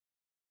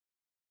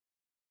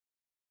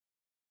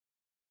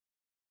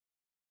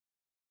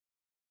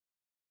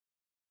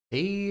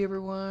Hey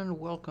everyone,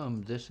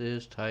 welcome. This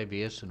is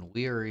Tyvius and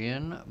we are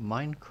in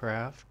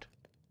Minecraft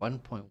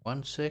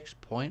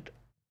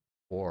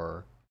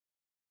 1.16.4.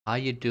 How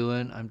you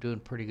doing? I'm doing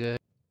pretty good.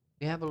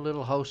 We have a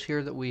little house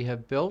here that we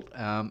have built.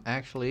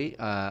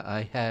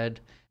 I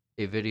had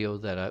a video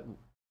that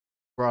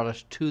brought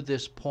us to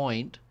this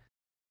point,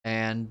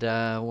 and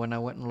when I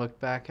went and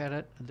looked back at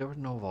it, there was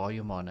no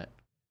volume on it.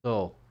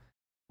 So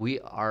we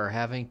are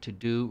having to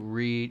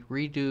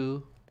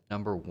redo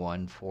number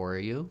one for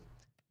you.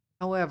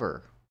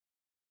 However,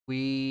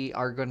 we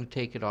are going to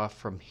take it off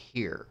from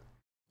here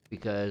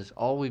because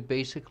all we've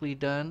basically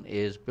done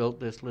is built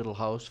this little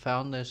house,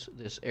 found this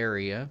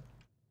area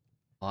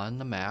on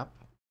the map.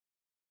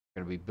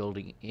 We're going to be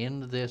building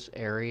in this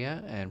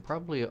area and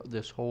probably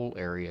this whole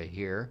area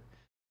here.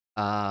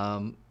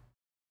 Um,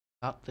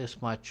 Not this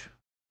much,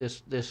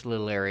 this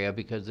little area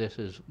because this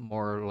is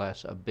more or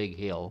less a big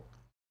hill,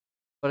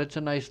 but it's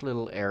a nice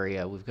little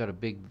area. We've got a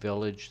big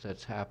village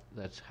that's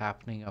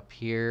happening up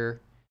here,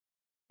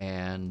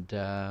 and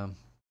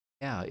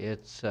yeah,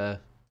 it's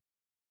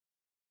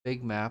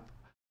big map.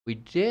 We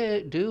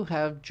do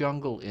have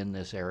jungle in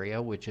this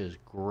area, which is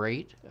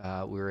great.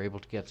 We were able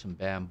to get some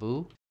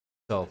bamboo.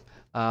 So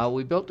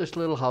we built this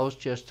little house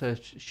just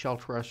to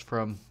shelter us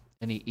from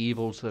any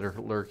evils that are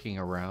lurking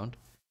around.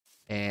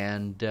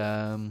 And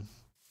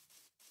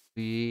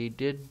we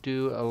did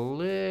do a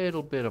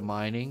little bit of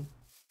mining.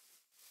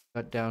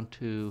 Got down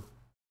to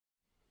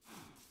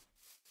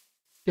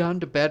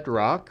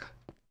bedrock.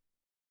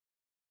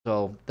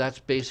 So that's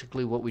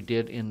basically what we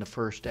did in the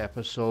first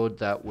episode.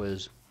 That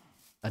was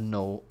a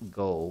no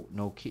go,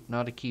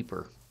 not a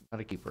keeper,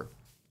 not a keeper.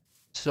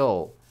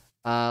 So,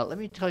 let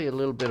me tell you a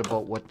little bit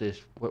about what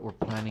we're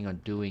planning on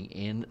doing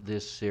in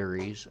this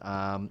series.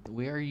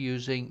 We are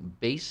using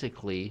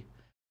basically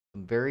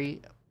some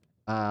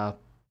uh,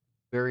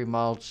 very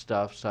mild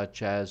stuff,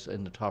 such as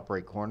in the top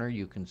right corner,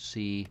 you can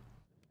see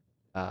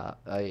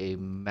a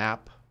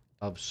map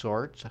of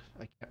sorts.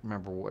 I can't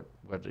remember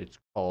what it's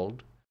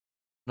called.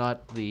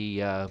 Not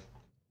the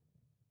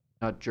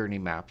not journey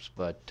maps,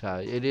 but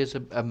it is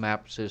a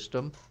map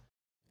system,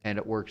 and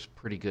it works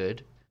pretty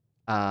good.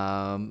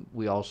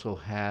 We also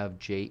have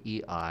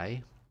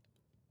JEI,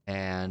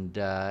 and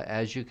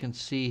as you can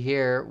see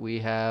here, we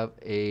have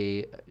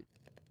a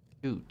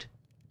chute.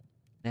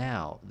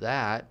 Now,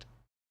 that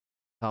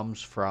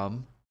comes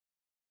from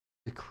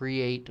the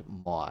Create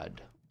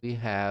mod. We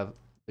have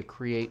the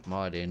Create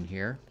mod in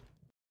here,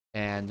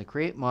 and the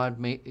Create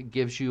mod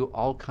gives you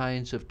all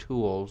kinds of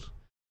tools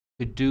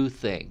to do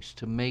things,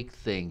 to make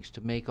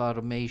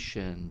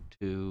automation,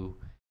 to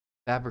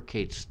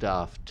fabricate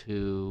stuff,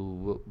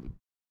 to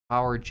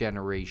power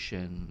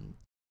generation.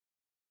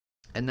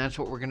 And that's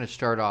what we're going to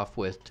start off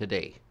with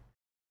today.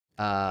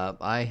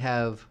 I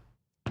have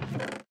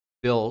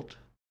built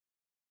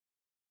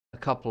a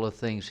couple of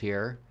things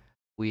here.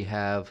 We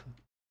have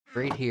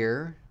right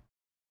here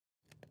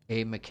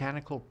a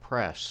mechanical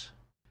press.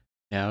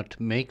 Now,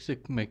 to make the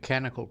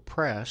mechanical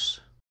press,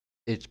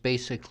 it's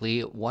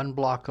basically one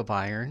block of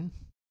iron,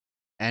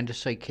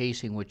 andesite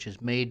casing, which is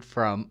made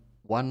from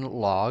one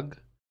log,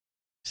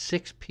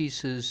 6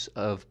 pieces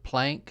of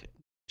plank,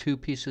 2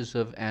 pieces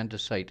of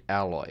andesite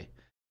alloy,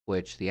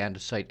 which the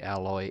andesite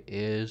alloy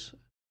is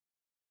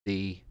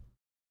the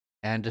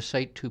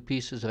andesite, 2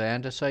 pieces of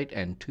andesite,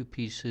 and 2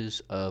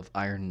 pieces of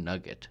iron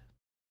nugget.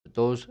 Put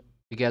those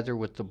together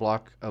with the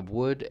block of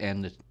wood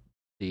and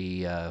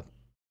the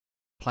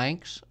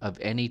planks of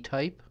any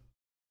type,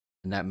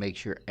 and that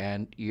makes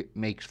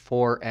makes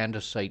 4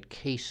 andesite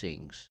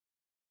casings.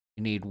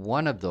 You need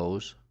one of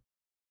those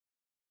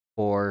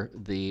for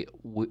the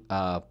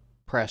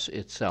press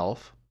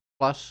itself,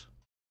 plus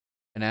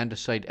an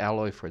andesite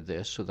alloy for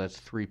this, so that's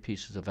 3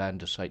 pieces of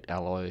andesite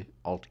alloy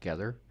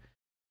altogether.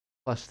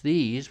 Plus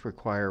these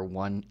require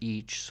one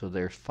each, so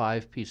there's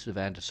 5 pieces of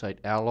andesite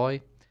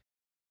alloy.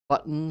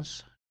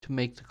 Buttons to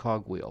make the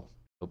cogwheel.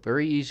 So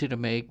very easy to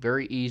make,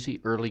 very easy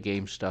early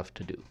game stuff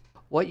to do.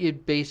 What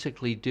you'd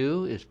basically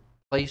do is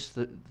place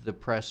the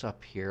press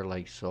up here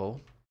like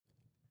so.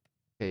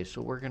 Okay,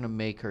 so we're going to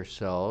make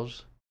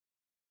ourselves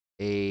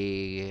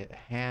a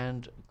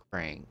hand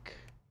crank.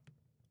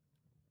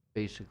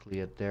 Basically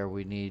at there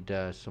we need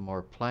some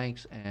more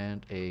planks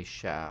and a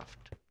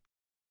shaft.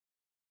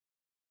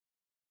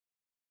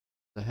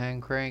 The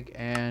hand crank,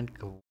 and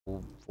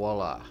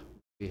voila,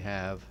 we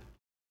have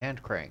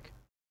hand crank.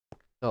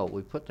 So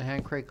we put the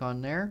hand crank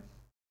on there,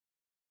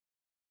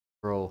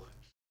 throw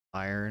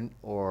iron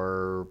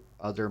or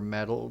other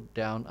metal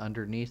down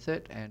underneath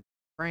it and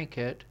crank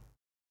it,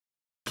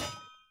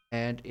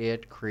 and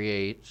it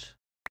creates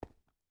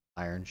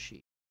iron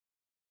sheet.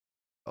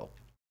 So,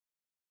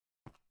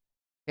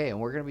 okay,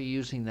 and we're going to be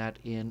using that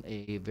in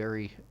a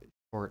very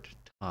short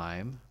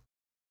time.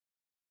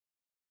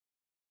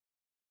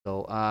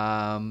 So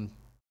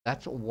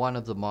that's one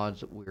of the mods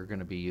that we're going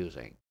to be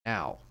using.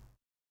 Now,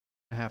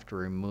 I have to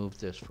remove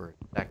this for a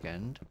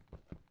second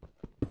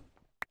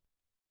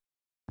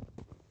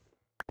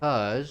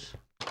because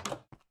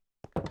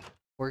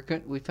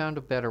we found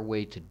a better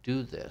way to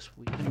do this.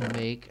 We can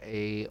make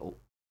a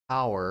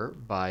power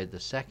by the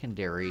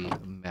secondary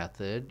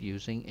method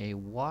using a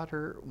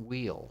water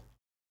wheel.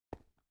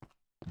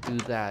 Do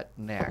that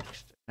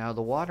next. Now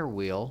the water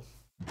wheel,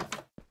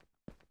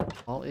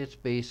 all it's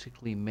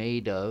basically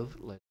made of,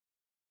 let's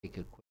take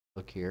a quick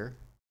look here,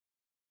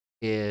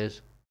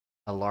 is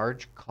a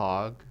large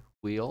cog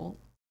wheel,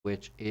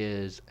 which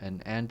is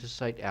an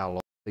andesite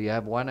alloy. So you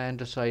have one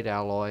andesite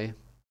alloy,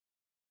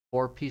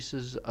 4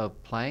 pieces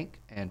of plank,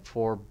 and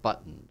 4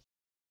 buttons.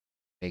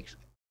 Makes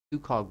 2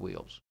 cog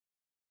wheels.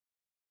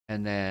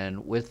 And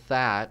then with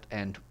that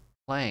and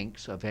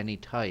planks of any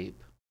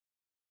type,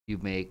 you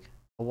make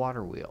a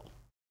water wheel.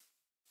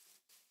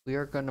 We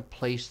are going to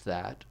place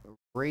that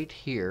right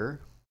here.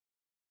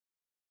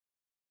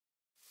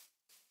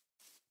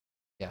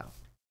 Yeah.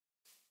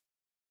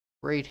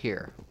 Right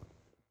here.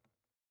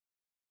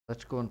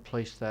 Let's go and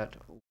place that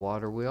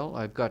water wheel.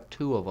 I've got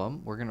 2 of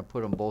them. We're going to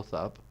put them both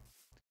up.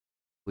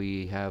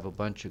 We have a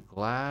bunch of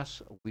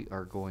glass. We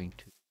are going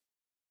to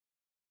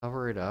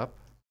cover it up.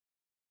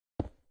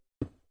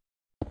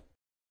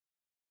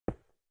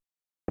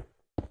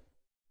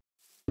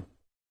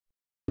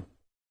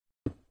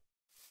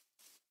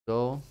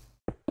 So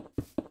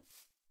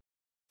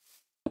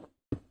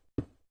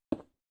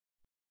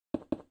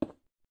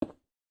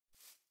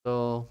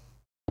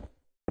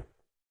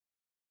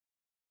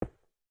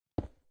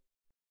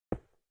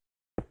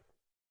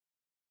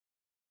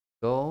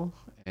go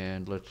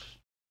and let's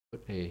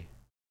put a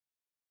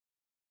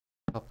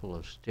couple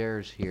of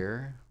stairs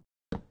here.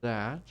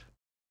 That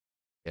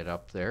get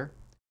up there.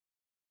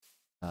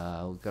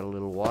 We've got a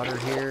little water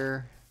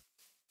here.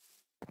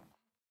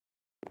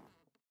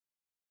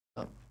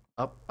 Up,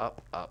 up,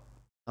 up, up.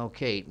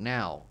 Okay,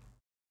 now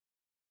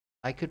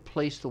I could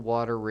place the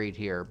water right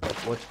here, but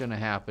what's going to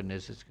happen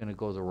is it's going to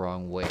go the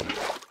wrong way.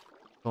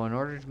 So in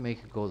order to make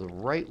it go the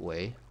right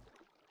way,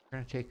 we're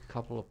going to take a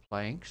couple of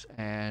planks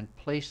and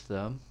place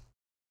them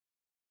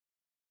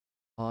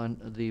on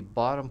the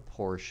bottom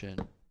portion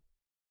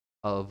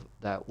of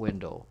that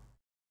window.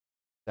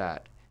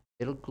 That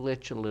it'll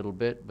glitch a little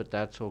bit, but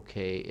that's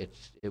okay.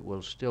 It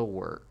will still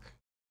work.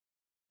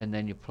 And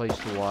then you place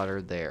the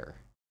water there.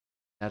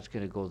 That's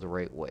going to go the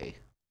right way.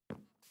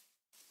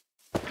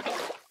 So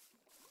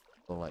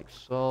like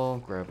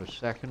so. Grab a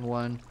second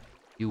one.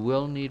 You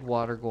will need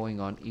water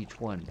going on each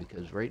one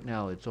because right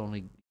now it's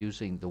only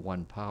using the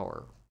 1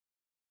 power.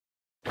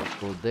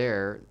 So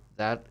there,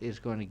 that is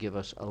going to give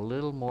us a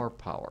little more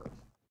power.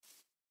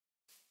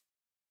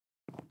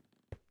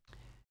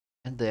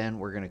 And then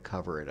we're going to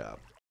cover it up.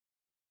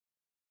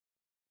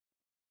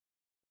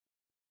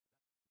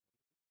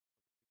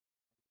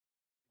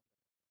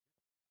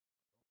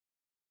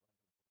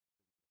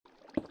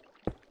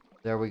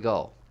 There we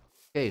go.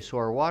 Okay, so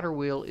our water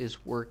wheel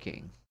is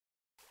working.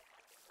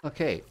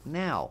 Okay,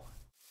 now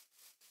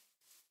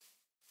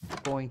I'm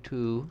going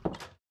to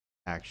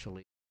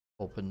actually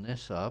open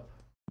this up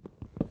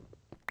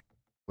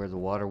where the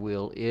water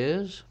wheel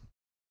is.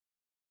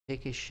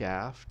 Take a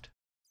shaft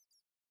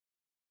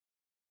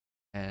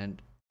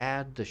and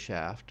add the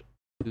shaft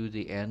to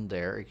the end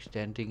there,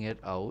 extending it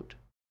out.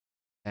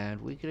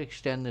 And we could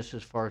extend this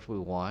as far as we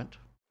want,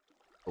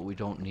 but we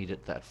don't need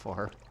it that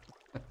far.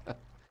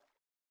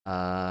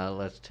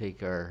 Let's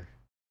take our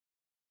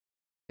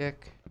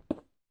pick,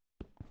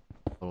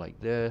 go like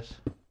this.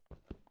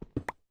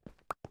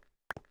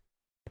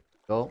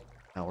 Go.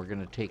 Now we're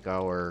going to take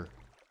our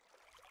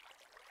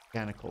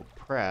mechanical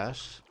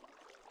press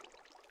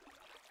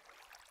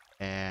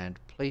and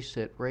place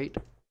it right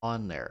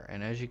on there.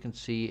 And as you can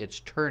see, it's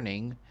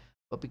turning,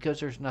 but because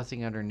there's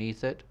nothing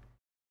underneath it,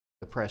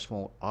 the press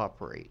won't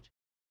operate.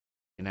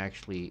 You can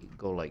actually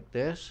go like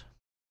this,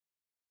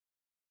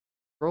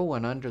 throw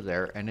one under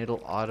there, and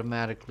it'll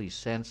automatically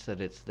sense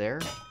that it's there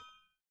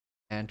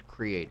and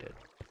create it.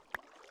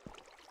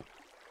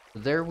 So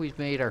there we've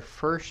made our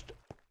first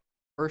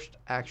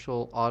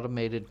actual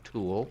automated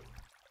tool,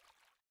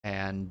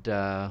 and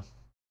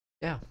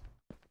yeah,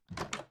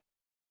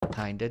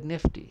 kind of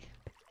nifty.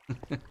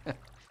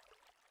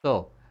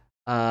 So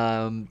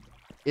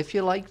if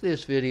you like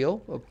this video,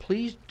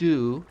 please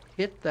do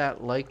hit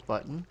that like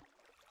button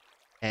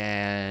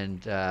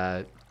and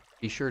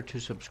be sure to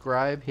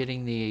subscribe,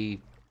 hitting the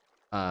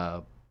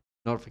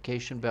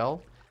notification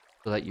bell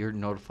so that you're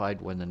notified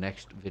when the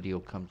next video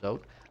comes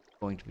out.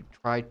 I'm going to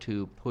try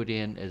to put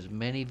in as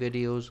many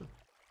videos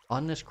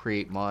on this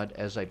create mod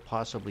as I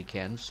possibly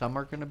can. Some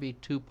are going to be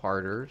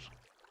 2-parters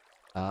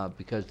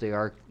because they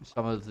are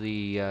some of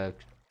the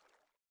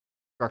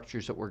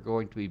structures that we're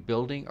going to be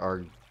building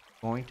are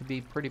going to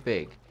be pretty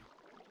big.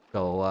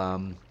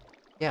 So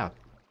yeah,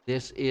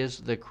 this is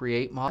the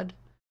create mod,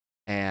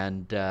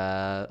 and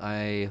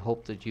I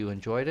hope that you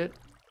enjoyed it.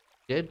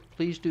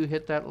 Please do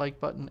hit that like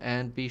button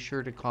and be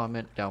sure to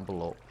comment down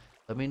below.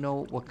 Let me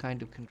know what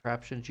kind of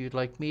contraptions you'd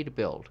like me to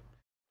build.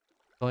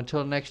 So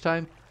until next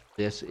time,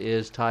 this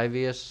is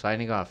Tyvius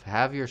signing off.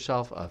 Have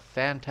yourself a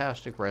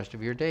fantastic rest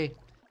of your day.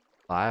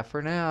 Bye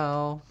for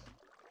now.